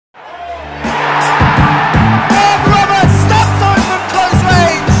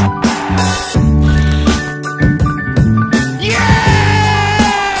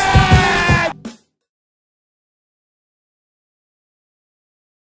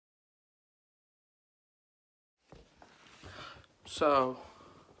So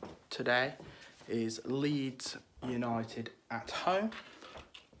today is Leeds United at home.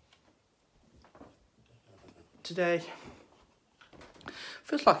 Today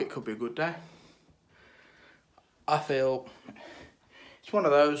feels like it could be a good day. I feel it's one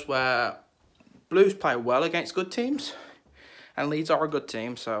of those where Blues play well against good teams, and Leeds are a good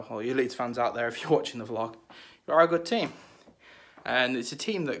team. So all you Leeds fans out there, if you're watching the vlog, you are a good team. And it's a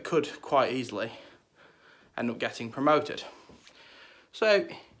team that could quite easily end up getting promoted. So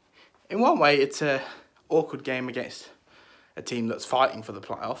in one way, it's an awkward game against a team that's fighting for the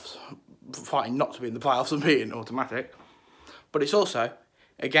playoffs, fighting not to be in the playoffs and being automatic. But it's also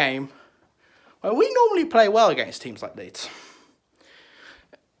a game where we normally play well against teams like Leeds.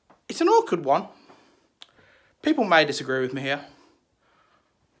 It's an awkward one. People may disagree with me here,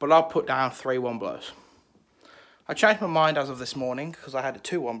 but I'll put down 3-1 Blues. I changed my mind as of this morning because I had a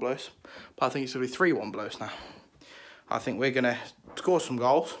 2-1 Blues, but I think it's going to be 3-1 Blues now. I think we're going to score some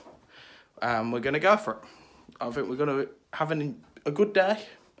goals and we're going to go for it. I think we're going to have a good day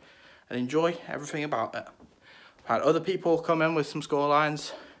and enjoy everything about it. I've had other people come in with some score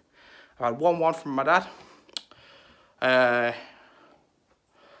lines. I've had 1-1 from my dad. My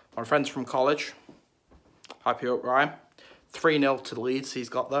friends from college. Hype you up, Ryan. 3-0 to Leeds, he's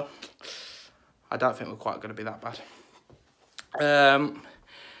got there. I don't think we're quite going to be that bad. One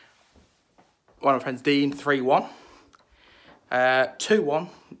of my friends, Dean, 3-1. 2-1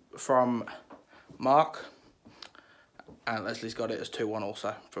 from Mark. And Leslie's got it as 2-1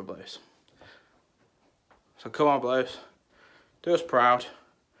 also for Blues. So come on, Blues. Do us proud.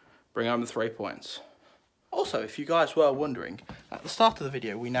 Bring home the 3 points. Also, if you guys were wondering, at the start of the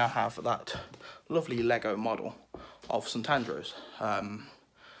video, we now have that lovely Lego model of St Andrews at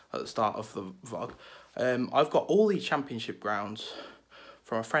the start of the vlog. I've got all the championship grounds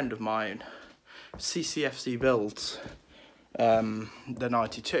from a friend of mine, CCFC Builds, the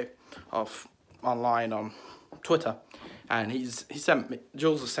 92, online on Twitter, and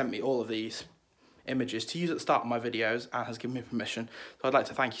Jules has sent me all of these images to use at the start of my videos and has given me permission. So I'd like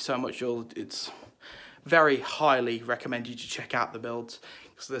to thank you so much, Jules. It's very highly recommended you check out the builds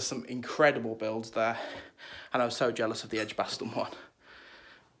because there's some incredible builds there, and I was so jealous of the Edgbaston one.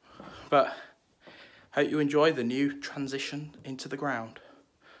 But hope you enjoy the new transition into the ground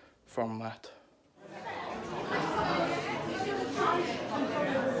from that.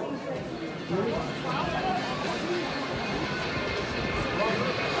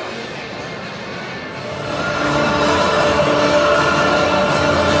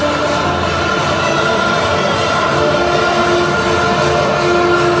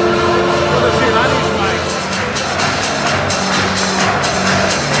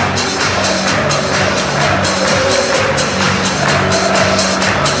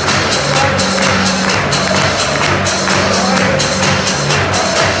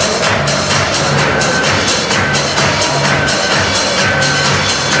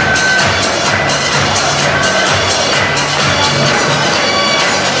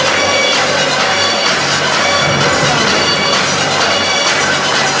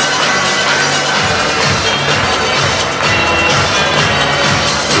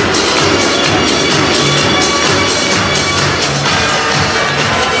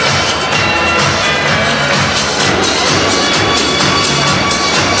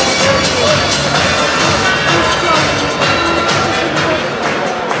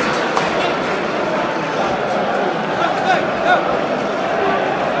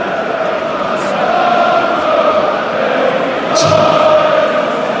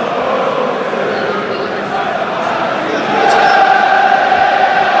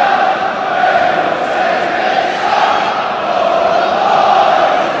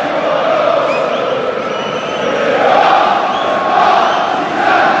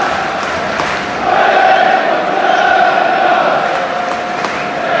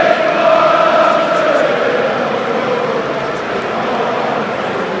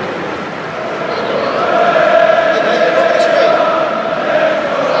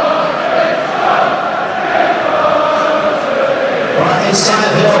 It's time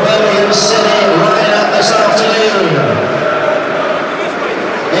for Birmingham City right up this afternoon.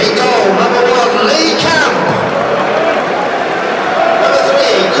 In goal, number 1, Lee Camp. Number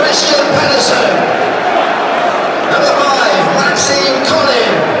 3, Christian Pedersen. Number 5, Maxime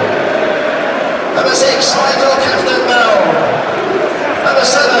Collin. Number 6, Michael Captain-Bell. Number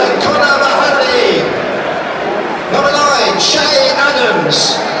 7, Connor Mahoney. Number 9, Shay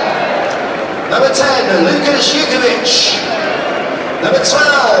Adams. Number 10, Lucas Jukovic. Number 12,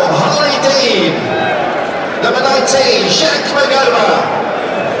 Harley Dean. Number 19, Jacques Magoma.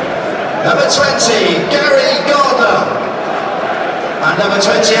 Number 20, Gary Gardner. And number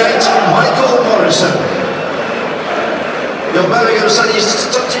 28, Michael Morrison. Your Birmingham son is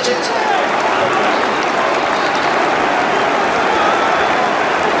started it.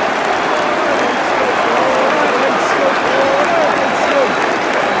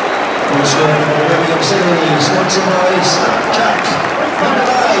 Also, Birmingham City, sponsored by Snapchat. Number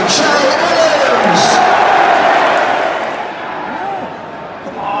 9, Shay Adams.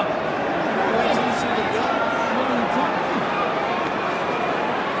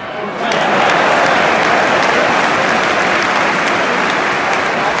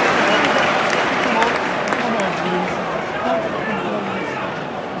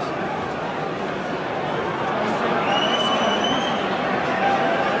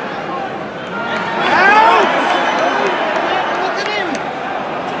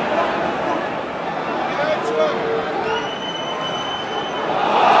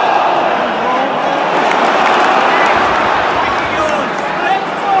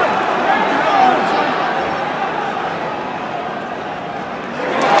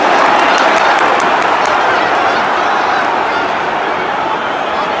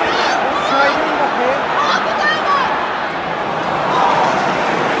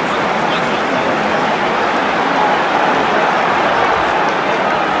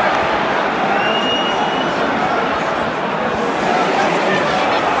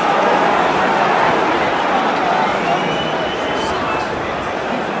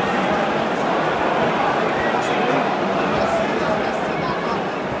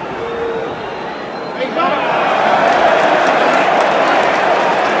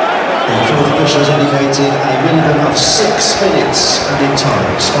 Officials indicated a minimum of 6 minutes added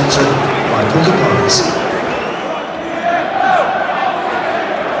time, sponsored by Pocket Pies.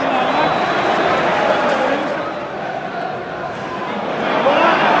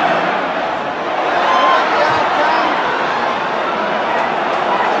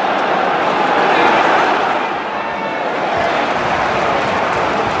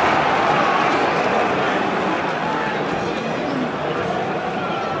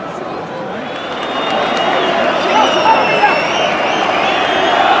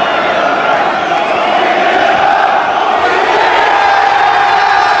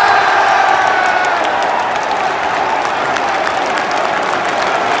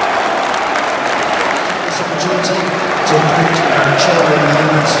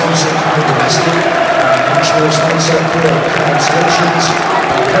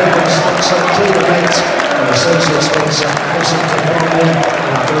 Associate sponsor, Kensington Bromley,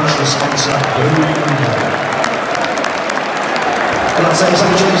 and our virtual sponsor, Birmingham. Can I say this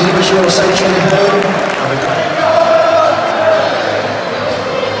opportunity to wish you all a safe journey home? Have a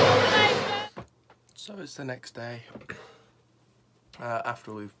great. So it's the next day,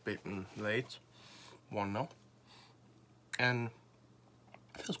 after we've beaten Leeds 1-0, and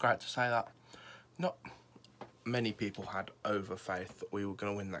it feels great to say that not many people had over faith that we were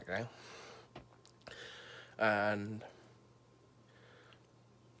going to win that game. And,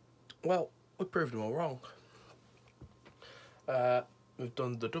 well, we proved them all wrong. We've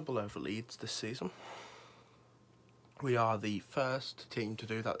done the double over Leeds this season. We are the first team to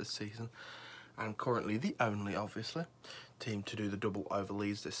do that this season, and currently the only, obviously, team to do the double over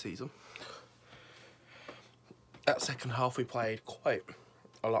Leeds this season. That second half we played quite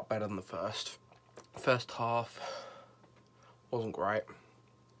a lot better than the first. First half wasn't great.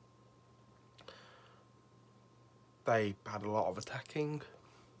 They had a lot of attacking.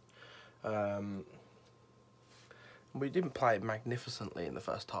 We didn't play magnificently in the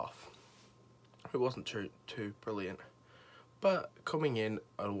first half. It wasn't too brilliant. But coming in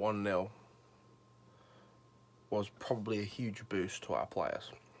at 1-0 was probably a huge boost to our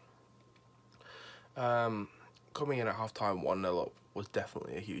players. Coming in at half-time 1-0 up was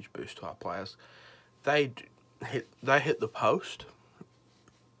definitely a huge boost to our players. They hit the post.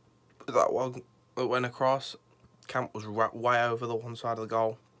 That one that went across. Camp was way over the one side of the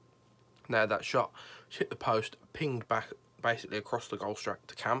goal. Now that shot hit the post, pinged back basically across the goal stripe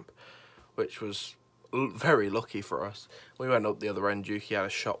to Camp, which was very lucky for us. We went up the other end. Juki had a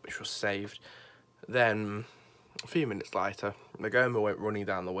shot which was saved. Then a few minutes later, Magoma went running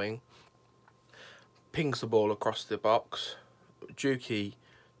down the wing, pings the ball across the box. Juki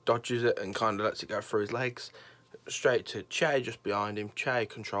dodges it and kind of lets it go through his legs, straight to Che just behind him. Che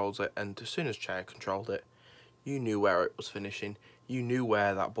controls it, and as soon as Che controlled it, you knew where it was finishing, you knew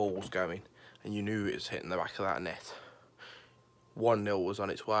where that ball was going, and you knew it was hitting the back of that net. 1-0 was on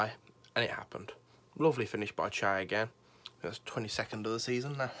its way, and it happened. Lovely finish by Che again. That's 22nd of the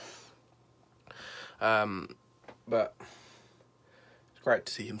season now. But it's great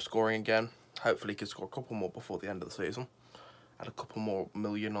to see him scoring again. Hopefully he can score a couple more before the end of the season. add a couple more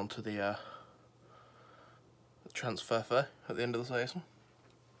million onto the transfer fee at the end of the season.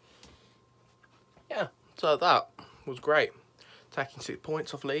 Yeah, so that was great. Taking 6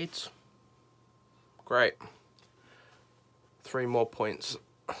 points off Leeds. Great. 3 more points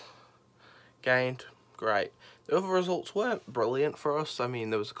gained. Great. The other results weren't brilliant for us. I mean,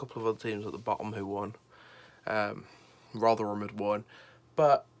 there was a couple of other teams at the bottom who won. Rotherham had won.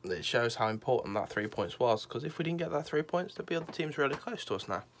 But it shows how important that 3 points was. Because if we didn't get that 3 points, there'd be other teams really close to us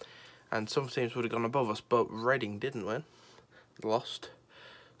now. And some teams would have gone above us. But Reading didn't win. Lost.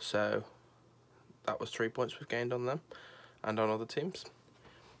 So that was 3 points we've gained on them. And on other teams.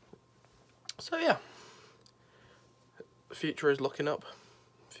 So yeah. The future is looking up.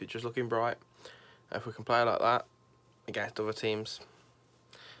 The future's looking bright. If we can play like that against other teams,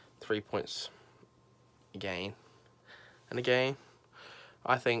 3 points again and again.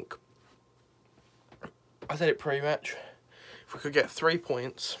 I think I said it pre-match. If we could get 3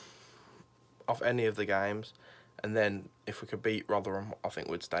 points off any of the games, and then if we could beat Rotherham, I think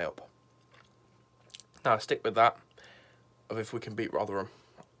we'd stay up. Now I stick with that. Of if we can beat Rotherham,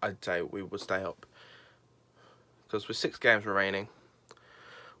 I'd say we would stay up. Because with 6 games remaining,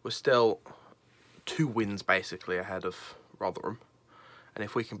 we're still 2 wins basically ahead of Rotherham. And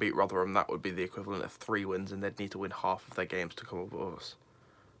if we can beat Rotherham, that would be the equivalent of 3 wins, and they'd need to win half of their games to come above us.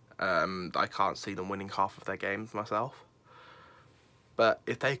 I can't see them winning half of their games myself. But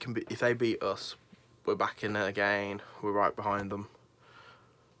if they beat us, we're back in it again. We're right behind them.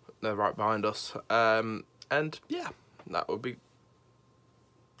 They're right behind us. And yeah, that would be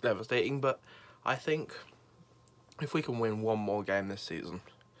devastating. But I think if we can win 1 more game this season,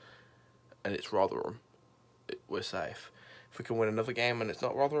 and it's Rotherham, we're safe. If we can win another game and it's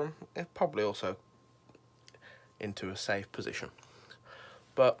not Rotherham, it's probably also into a safe position.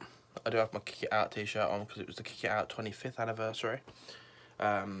 But I do have my Kick It Out t-shirt on because it was the Kick It Out 25th anniversary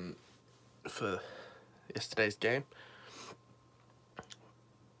for yesterday's game.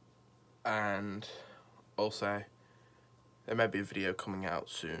 And also, there may be a video coming out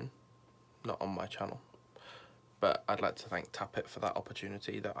soon, not on my channel. But I'd like to thank Tappet for that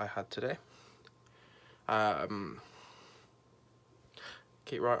opportunity that I had today.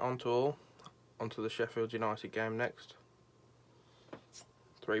 Keep right onto the Sheffield United game next.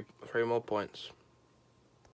 3 more points.